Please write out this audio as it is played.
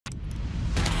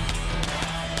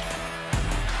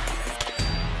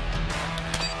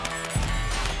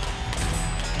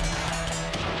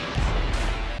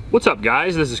What's up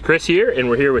guys, this is Chris here and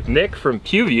we're here with Nick from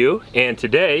PewView, and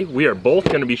today we are both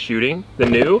going to be shooting the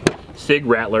new SIG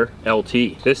Rattler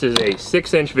LT. This is a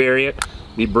 6-inch variant,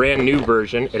 the brand new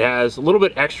version. It has a little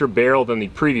bit extra barrel than the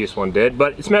previous one did,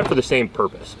 but it's meant for the same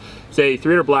purpose. It's a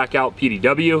 300 Blackout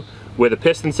PDW with a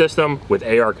piston system with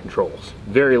AR controls.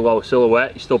 Very low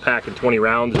silhouette. You're still packing 20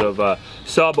 rounds of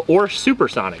sub or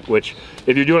supersonic, which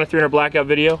if you're doing a 300 Blackout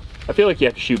video, I feel like you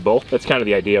have to shoot both. That's kind of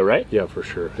the idea, right? Yeah, for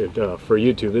sure. For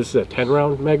YouTube, this is a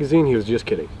 10-round magazine. He was just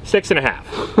kidding. 6.5.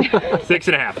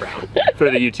 6.5 round for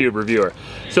the YouTube reviewer.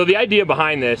 So the idea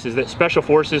behind this is that Special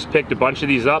Forces picked a bunch of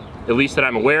these up, at least that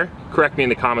I'm aware. Correct me in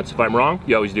the comments if I'm wrong.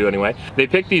 You always do anyway. They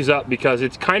picked these up because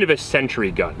it's kind of a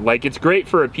sentry gun. Like, it's great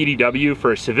for a PDW,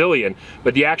 for a civilian,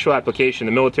 but the actual application,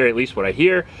 the military, at least what I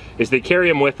hear, is they carry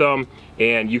them with them,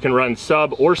 and you can run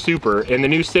sub or super, and the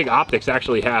new SIG optics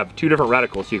actually have 2 different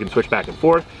reticles, so you can switch back and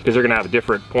forth because they're gonna have a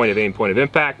different point of aim, point of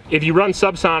impact. If you run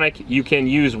subsonic, you can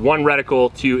use one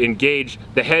reticle to engage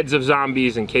the heads of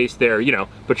zombies in case they're, you know,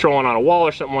 patrolling on a wall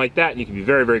or something like that, and you can be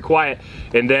very, very quiet.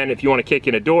 And then if you want to kick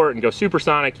in a door and go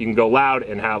supersonic, you can go loud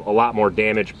and have a lot more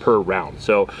damage per round.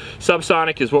 So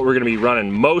subsonic is what we're gonna be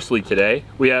running mostly today.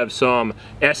 We have some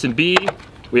S&B,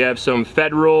 we have some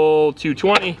Federal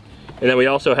 220, and then we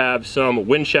also have some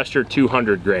Winchester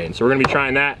 200 grain. So we're gonna be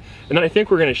trying that. And then I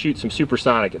think we're gonna shoot some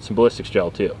supersonic and some ballistics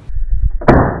gel too.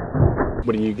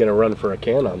 What are you gonna run for a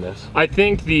can on this? I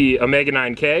think the Omega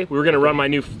 9K. We were gonna run my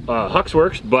new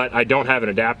Huxworks, but I don't have an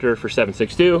adapter for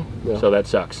 7.62, yeah. So that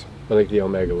sucks. I think the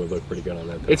Omega would look pretty good on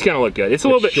that though. It's gonna look good. It's a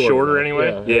little bit shorter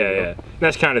anyway. Yeah. And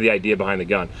that's kind of the idea behind the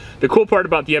gun. The cool part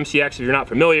about the MCX, if you're not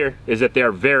familiar, is that they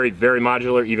are very, very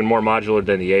modular, even more modular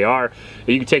than the AR.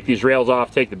 You can take these rails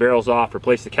off, take the barrels off,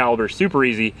 replace the caliber, super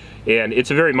easy, and it's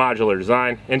a very modular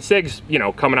design. And SIG's, you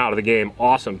know, coming out of the game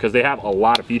awesome because they have a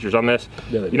lot of features on this.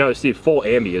 Yeah, you know, it's the full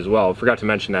ambi as well. I forgot to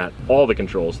mention that. All the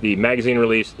controls, the magazine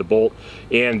release, the bolt,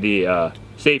 and the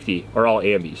safety are all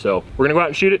ambi. So we're gonna go out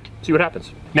and shoot it, see what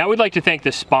happens. Now we'd like to thank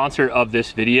the sponsor of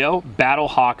this video,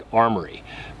 Battlehawk Armory.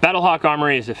 Battlehawk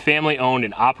Armory is a family-owned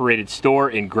and operated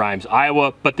store in Grimes,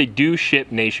 Iowa, but they do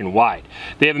ship nationwide.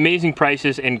 They have amazing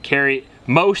prices and carry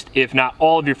most, if not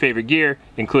all, of your favorite gear,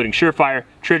 including Surefire,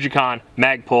 Trijicon,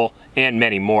 Magpul, and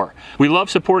many more. We love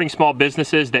supporting small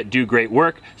businesses that do great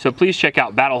work, so please check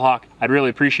out Battlehawk. I'd really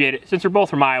appreciate it. Since they're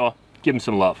both from Iowa, give them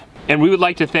some love. And we would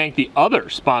like to thank the other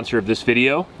sponsor of this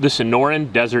video, the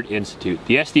Sonoran Desert Institute.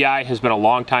 The SDI has been a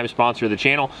long-time sponsor of the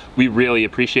channel. We really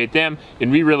appreciate them,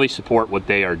 and we really support what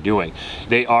they are doing.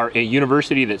 They are a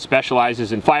university that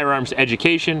specializes in firearms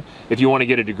education. If you want to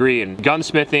get a degree in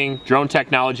gunsmithing, drone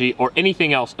technology, or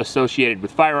anything else associated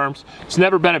with firearms, it's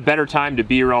never been a better time to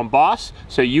be your own boss,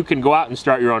 so you can go out and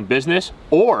start your own business,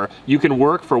 or you can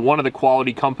work for one of the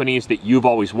quality companies that you've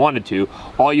always wanted to.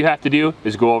 All you have to do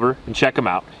is go over and check them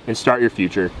out and start your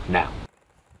future now.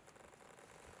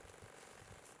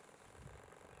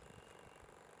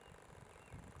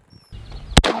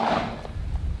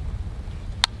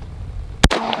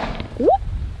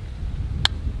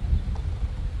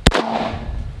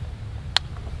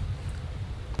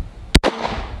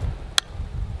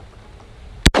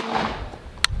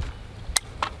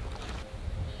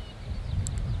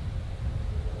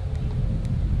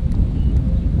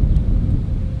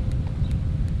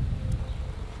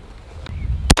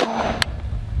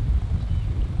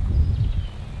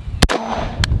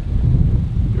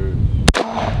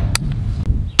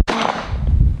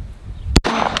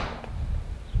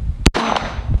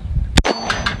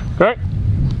 Okay,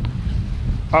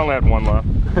 I only had one left.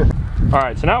 All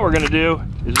right, so now what we're gonna do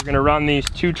is we're gonna run these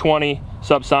 220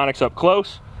 subsonics up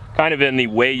close, kind of in the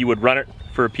way you would run it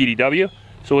for a PDW.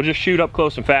 So we'll just shoot up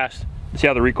close and fast and see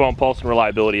how the recoil and pulse and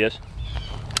reliability is.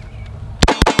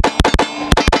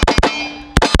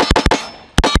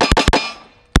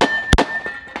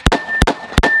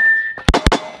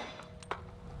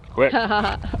 Quick,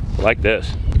 like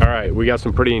this. All right, we got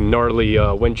some pretty gnarly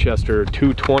Winchester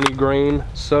 220 grain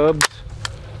subs.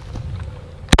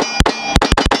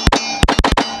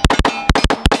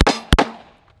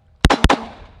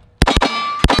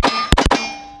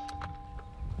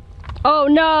 Oh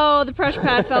no, the pressure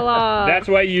pad fell off. That's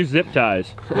why you use zip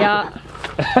ties. Yeah.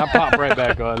 I pop right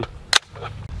back on.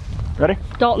 Ready?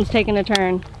 Dalton's taking a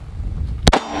turn.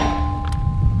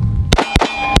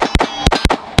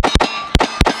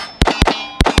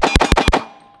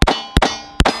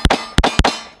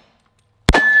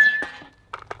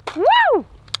 Woo!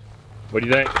 What do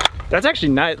you think? That's actually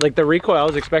nice. Like the recoil, I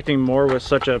was expecting more with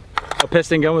such a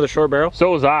piston gun with a short barrel.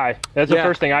 So was I. That's the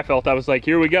first thing I felt. I was like,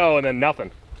 here we go, and then nothing.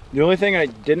 The only thing I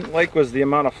didn't like was the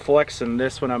amount of flex in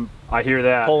this when I'm I hear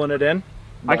that pulling it in.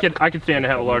 I could stand to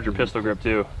have a larger pistol grip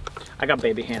too. I got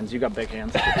baby hands, you got big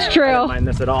hands. It's true. I don't mind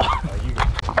this at all.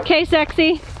 Okay,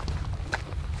 sexy.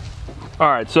 All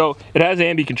right, so it has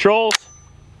ambi controls,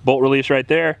 bolt release right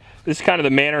there. This is kind of the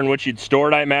manner in which you'd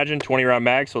store it, I imagine, 20 round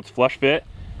mag, so it's flush fit.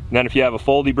 And then if you have a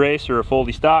foldy brace or a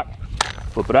foldy stock,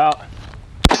 flip it out.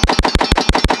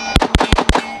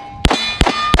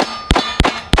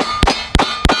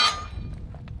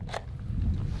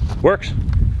 Works.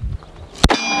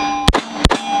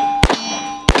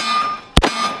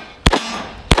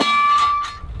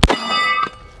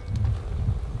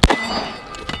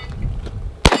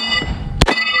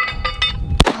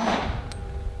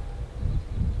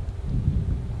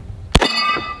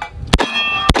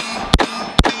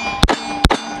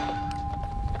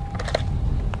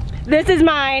 This is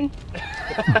mine.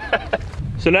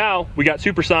 So now we got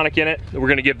supersonic in it. We're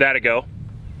gonna give that a go.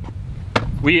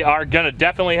 We are gonna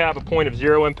definitely have a point of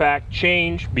zero impact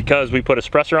change because we put a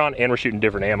suppressor on and we're shooting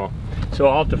different ammo. So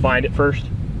I'll have to find it first.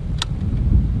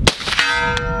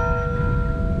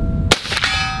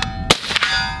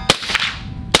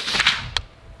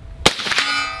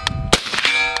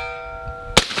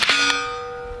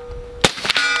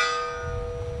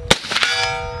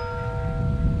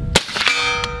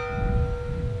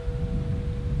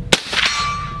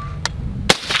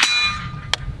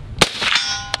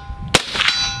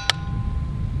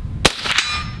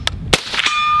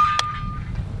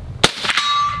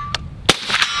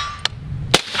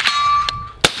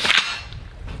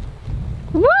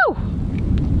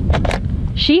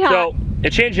 So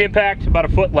it changed the impact about a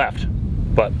foot left,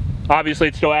 but obviously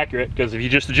it's still accurate because if you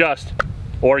just adjust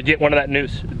or get one of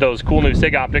those cool new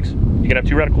SIG optics, you can have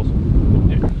two reticles.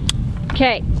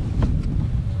 Okay.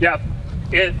 Yeah,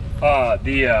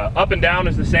 the up and down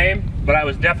is the same, but I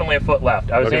was definitely a foot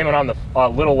left. I was aiming on the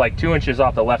little like 2 inches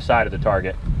off the left side of the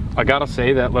target. I gotta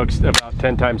say that looks about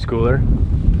 10 times cooler.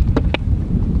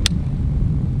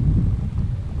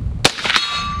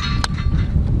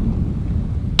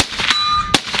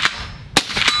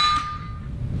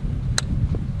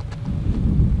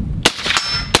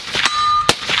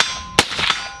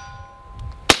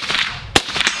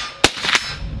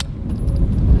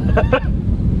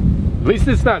 At least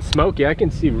it's not smoky. I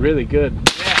can see really good.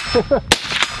 Yeah.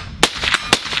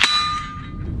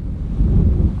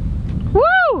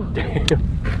 Woo!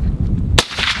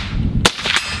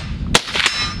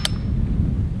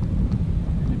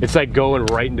 It's like going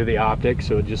right into the optic,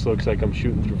 so it just looks like I'm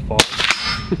shooting through fog.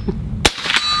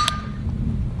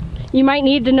 You might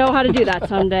need to know how to do that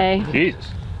someday. Jesus,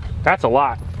 that's a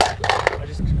lot. That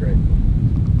just looks great.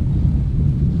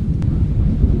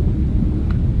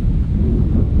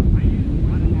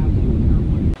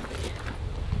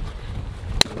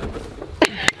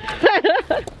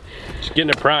 Just getting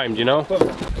it primed, you know?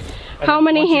 How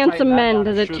many handsome men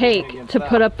does it take to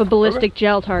put up a ballistic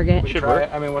gel target? Should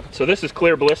work. So this is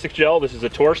clear ballistic gel. This is a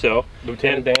torso.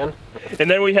 Lieutenant Dan. And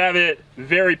then we have it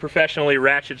very professionally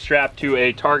ratchet strapped to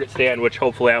a target stand, which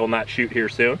hopefully I will not shoot here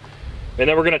soon. And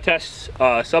then we're gonna test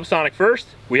subsonic first.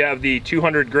 We have the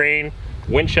 200 grain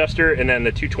Winchester and then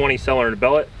the 220 Sauer and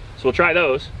Bellet. So we'll try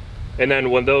those. And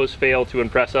then when those fail to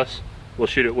impress us, we'll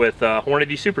shoot it with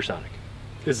Hornady Supersonic.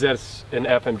 Is that an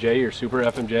FMJ or super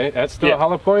FMJ? That's still a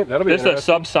hollow point? That'll be This is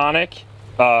a subsonic,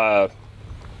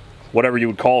 whatever you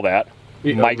would call that,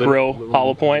 micro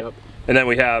hollow point. Yep. And then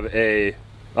we have a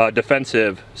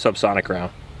defensive subsonic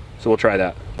round. So we'll try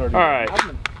that. All right,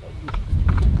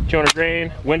 200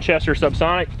 grain Winchester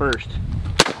subsonic first.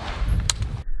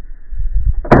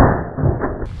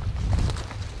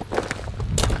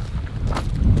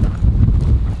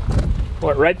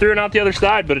 Went right through and out the other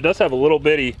side, but it does have a little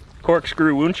bitty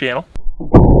corkscrew wound channel.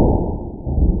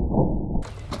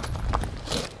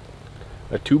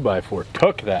 A 2x4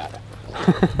 took that.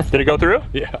 Did it go through?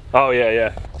 Yeah. Oh yeah,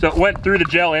 yeah. So it went through the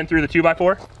gel and through the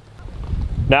 2x4.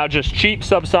 Now just cheap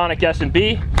subsonic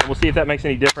S&B, and we'll see if that makes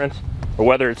any difference, or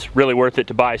whether it's really worth it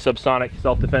to buy subsonic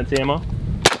self-defense ammo.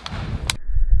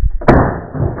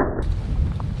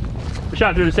 We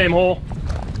shot through the same hole.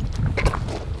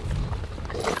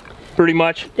 Pretty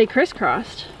much. They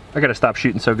crisscrossed. I gotta stop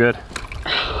shooting so good.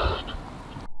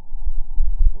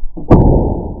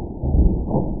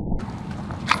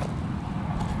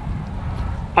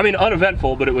 I mean,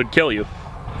 uneventful, but it would kill you.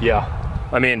 Yeah.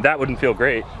 I mean, that wouldn't feel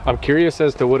great. I'm curious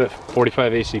as to what a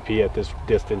 45 ACP at this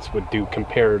distance would do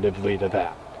comparatively to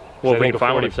that. Well, if we can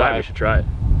find one inside, we should try it.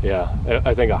 Yeah,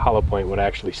 I think a hollow point would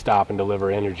actually stop and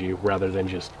deliver energy rather than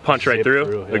just punch right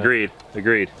through. Yeah. Agreed,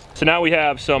 agreed. So now we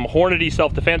have some Hornady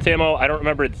self-defense ammo. I don't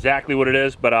remember exactly what it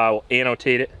is, but I'll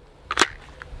annotate it.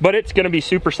 But it's gonna be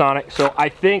supersonic, so I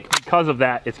think because of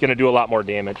that, it's gonna do a lot more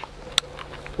damage.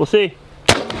 We'll see.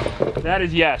 That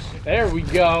is yes. There we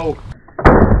go.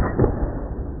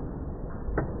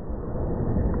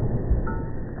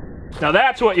 Now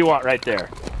that's what you want right there.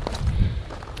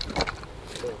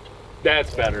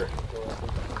 That's better.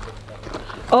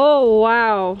 Oh,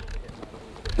 wow.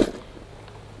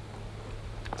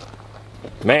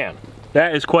 Man,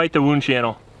 that is quite the wound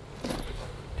channel.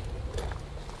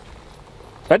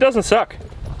 That doesn't suck.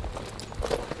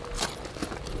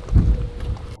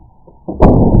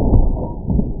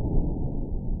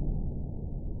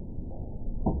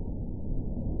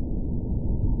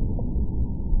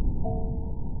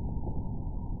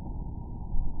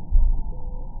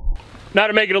 Now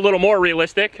to make it a little more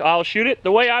realistic, I'll shoot it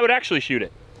the way I would actually shoot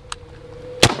it.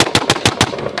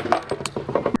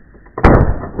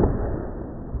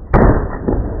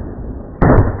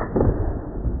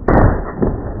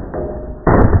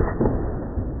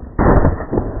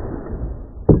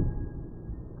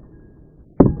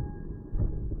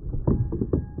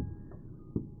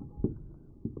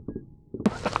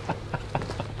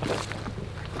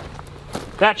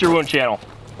 That's your wound channel.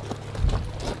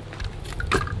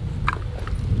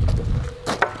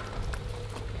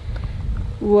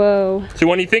 Whoa. So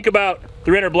when you think about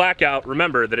 300 Blackout,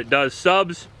 remember that it does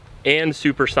subs and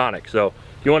supersonic. So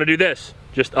if you want to do this,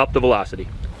 just up the velocity.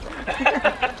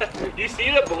 You see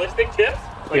the ballistic tips?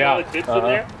 Like yeah. All the tips in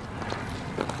there?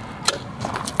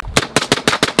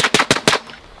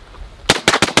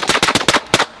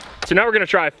 So now we're going to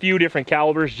try a few different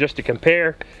calibers just to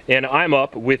compare, and I'm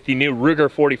up with the new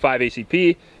Ruger 45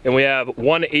 ACP, and we have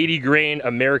 180 grain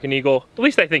American Eagle, at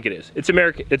least I think it is. It's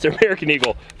American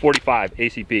Eagle 45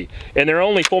 ACP, and they're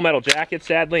only full metal jackets,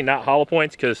 sadly, not hollow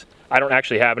points, because I don't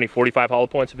actually have any 45 hollow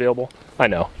points available. I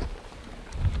know.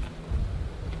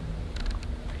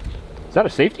 Is that a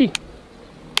safety?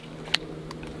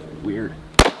 Weird.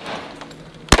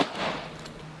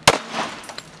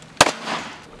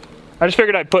 I just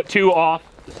figured I'd put two off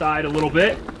the side a little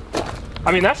bit.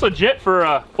 I mean, that's legit for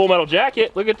a full metal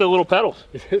jacket. Look at the little pedals.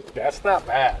 That's not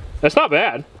bad. That's not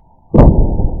bad.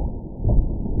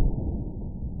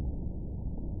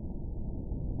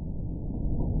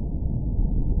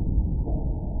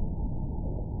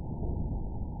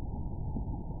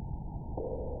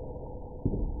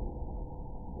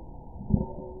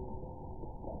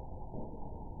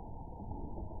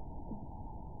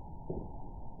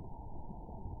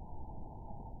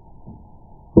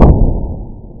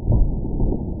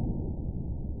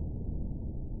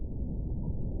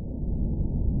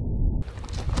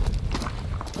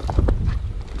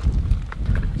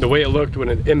 The way it looked when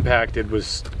it impacted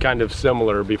was kind of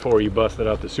similar before you busted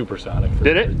out the supersonic.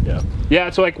 Did it? Yeah. Yeah,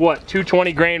 it's like what,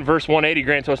 220 grain versus 180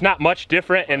 grain, so it's not much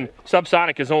different, and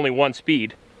subsonic is only one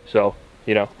speed. So,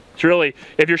 you know, it's really,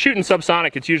 if you're shooting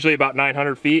subsonic, it's usually about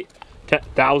 900 feet,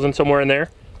 10,000 somewhere in there,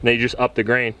 and then you just up the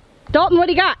grain. Dalton, what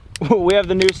do you got? We have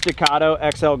the new Staccato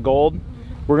XL Gold.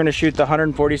 We're gonna shoot the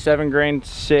 147 grain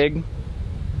SIG.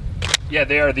 Yeah,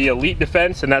 they are the Elite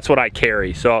Defense, and that's what I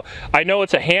carry. So I know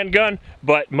it's a handgun,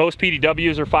 but most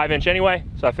PDWs are 5-inch anyway,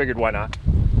 so I figured why not.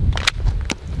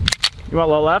 You want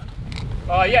low left?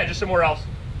 Yeah, just somewhere else.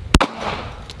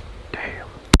 Damn.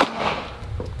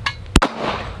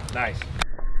 Nice.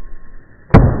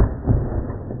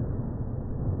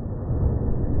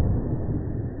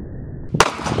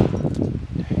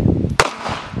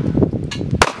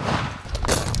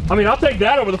 I mean, I'll take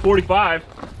that over the 45.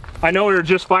 I know we were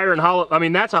just firing hollow, I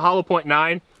mean, that's a hollow point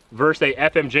 9 versus a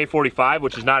FMJ 45,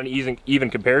 which is not an even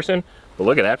comparison, but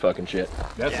look at that fucking shit.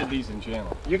 That's a decent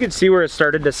channel. You could see where it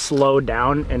started to slow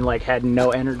down and like had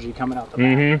no energy coming out the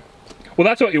back. Mm-hmm. Well,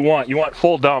 that's what you want. You want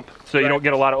full dump, so you don't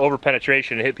get a lot of over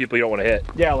penetration and hit people you don't want to hit.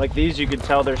 Yeah, like these, you could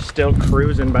tell they're still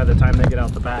cruising by the time they get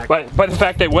out the back. But by the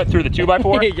fact they went through the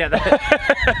 2x4? Yeah,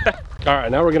 that. All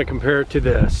right, now we're gonna compare it to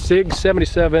the SIG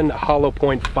 77 hollow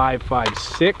point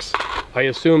 556. I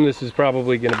assume this is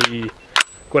probably gonna be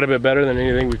quite a bit better than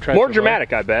anything we've tried. More so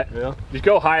dramatic, far. I bet. Yeah. Just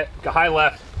go high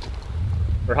left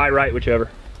or high right, whichever.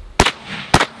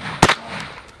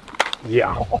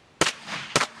 Yeah.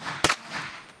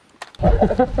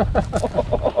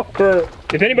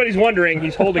 If anybody's wondering,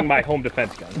 he's holding my home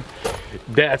defense gun.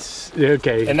 That's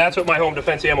okay. And that's what my home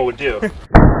defense ammo would do.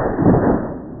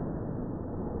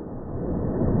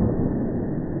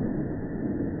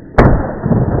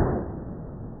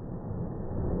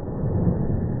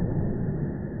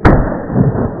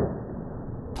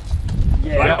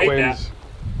 Yeah, that wins.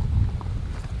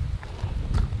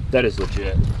 That is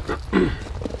legit.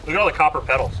 Look at all the copper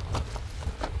pedals.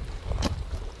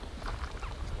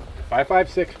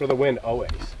 556 for the win always.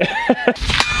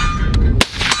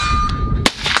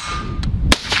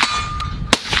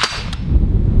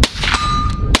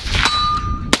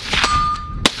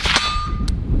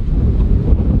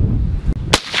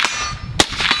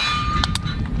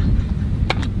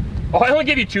 Oh, I only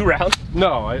gave you 2 rounds.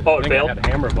 No, I think failed? I had a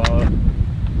hammer ball.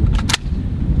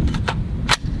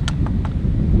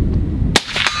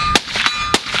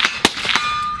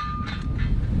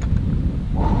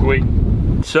 Wait.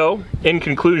 So, in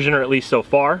conclusion, or at least so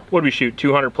far, what did we shoot?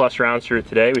 200 plus rounds through it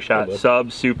today. We shot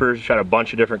subs, supers, shot a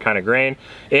bunch of different kind of grain,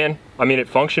 and I mean, it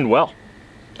functioned well.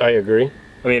 I agree.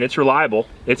 I mean, it's reliable.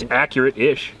 It's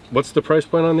accurate-ish. What's the price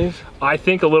point on these? I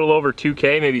think a little over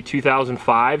 2K, maybe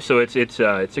 2005. So it's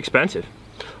expensive.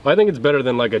 I think it's better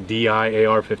than like a DI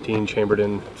AR-15 chambered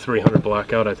in 300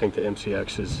 Blackout. I think the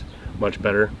MCX is much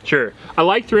better. Sure. I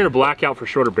like 300 Blackout for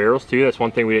shorter barrels too. That's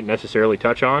one thing we didn't necessarily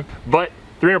touch on. But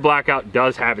 300 Blackout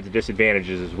does have its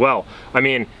disadvantages as well. I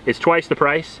mean, it's twice the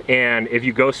price, and if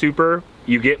you go super,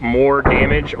 you get more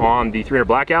damage on the 300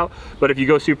 Blackout, but if you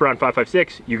go super on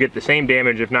 5.56, you get the same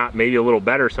damage, if not maybe a little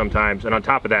better sometimes, and on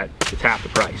top of that, it's half the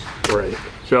price. Right.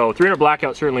 So 300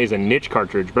 Blackout certainly is a niche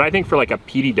cartridge, but I think for like a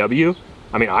PDW,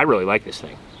 I mean, I really like this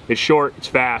thing. It's short, it's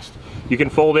fast, you can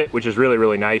fold it, which is really,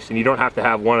 really nice, and you don't have to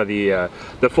have one of the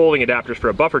folding adapters for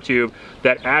a buffer tube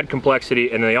that add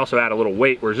complexity, and then they also add a little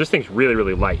weight, whereas this thing's really,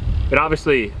 really light. And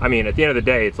obviously, I mean, at the end of the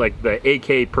day, it's like the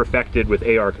AK perfected with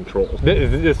AR controls.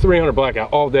 The 300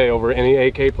 Blackout all day over any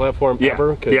AK platform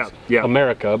ever, because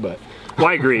America, but... Well,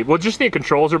 I agree. Well, just the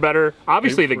controls are better.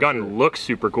 Obviously, the gun looks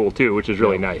super cool too, which is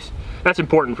really nice. That's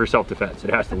important for self-defense.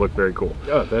 It has to look very cool.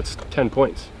 Oh, that's 10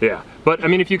 points. Yeah, but I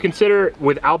mean, if you consider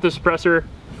without the suppressor,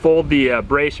 fold the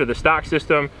brace or the stock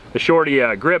system, the shorty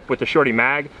grip with the shorty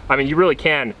mag, I mean, you really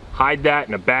can hide that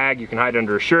in a bag, you can hide it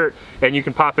under a shirt, and you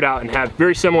can pop it out and have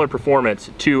very similar performance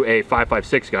to a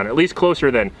 5.56 gun, at least closer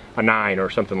than a 9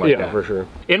 or something like that. Yeah, for sure.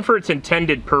 And for its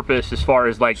intended purpose, as far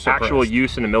as like actual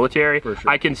use in the military,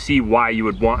 I can see why you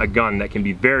would want a gun that can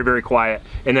be very, very quiet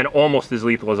and then almost as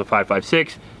lethal as a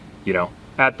 5.56, you know,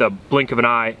 at the blink of an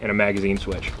eye and a magazine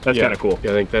switch. That's kind of cool.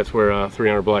 Yeah, I think that's where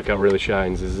 300 Blackout really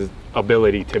shines, is its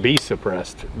ability to be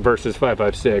suppressed versus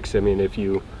 5.56. I mean, if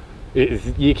you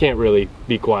can't really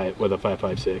be quiet with a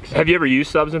 5.56. Have you ever used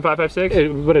subs in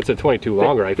 5.56? But it's a 22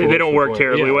 long rifle. They don't work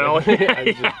terribly well.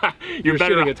 You're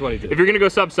better at 22. If you're gonna go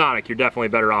subsonic, you're definitely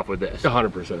better off with this.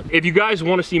 100%. If you guys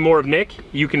want to see more of Nick,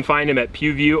 you can find him at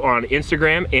PewView on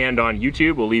Instagram and on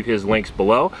YouTube. We'll leave his links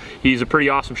below. He's a pretty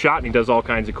awesome shot, and he does all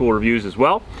kinds of cool reviews as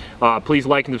well. Please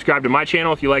like and subscribe to my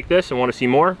channel if you like this and want to see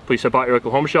more. Please help out your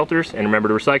local home shelters, and remember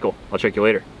to recycle. I'll check you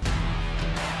later.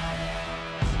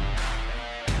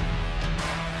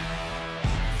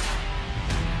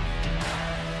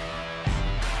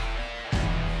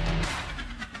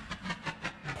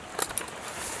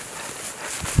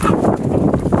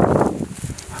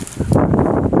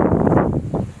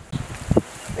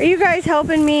 Are you guys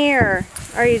helping me, or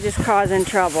are you just causing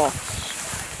trouble?